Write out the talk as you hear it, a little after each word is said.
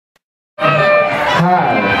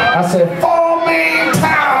Hi. I said, 4 million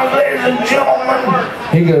times, ladies and gentlemen.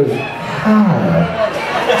 He goes,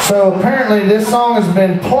 hi. So apparently this song has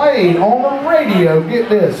been played on the radio, get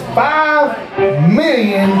this, 5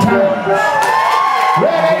 million times.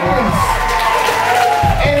 Red Akins.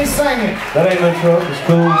 And he's singing. That ain't no truck, it's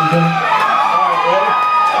cool.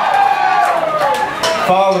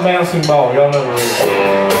 Follow the bouncing ball, y'all know where it is.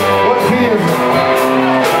 What key is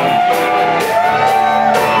it?